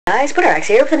Guys, progect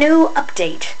here with a new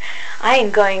update. I am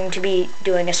going to be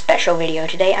doing a special video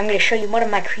today. I'm going to show you one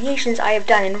of my creations I have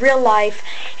done in real life,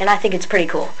 and I think it's pretty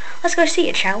cool. Let's go see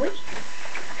it, shall we?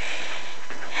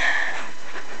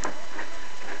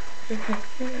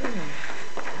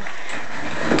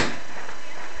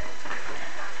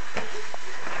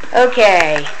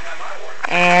 Okay,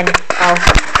 and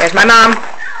oh, there's my mom.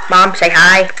 Mom, say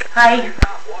hi. Hi.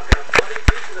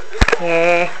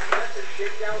 Yeah.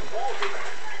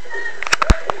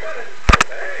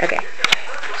 Okay,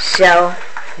 so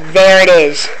there it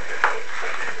is.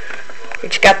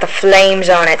 It's got the flames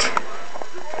on it.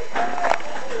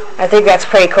 I think that's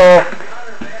pretty cool.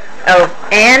 Oh,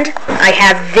 and I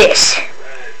have this.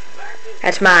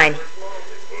 That's mine.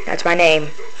 That's my name.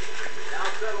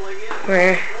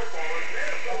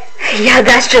 Yeah,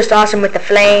 that's just awesome with the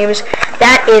flames.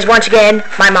 That is, once again,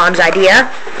 my mom's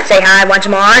idea. Say hi once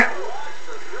more.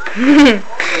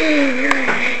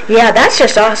 Yeah, that's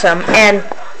just awesome. And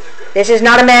this is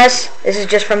not a mess. This is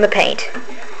just from the paint.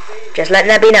 Just letting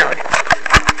that be known.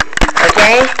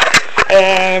 Okay?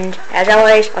 And as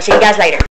always, I'll see you guys later.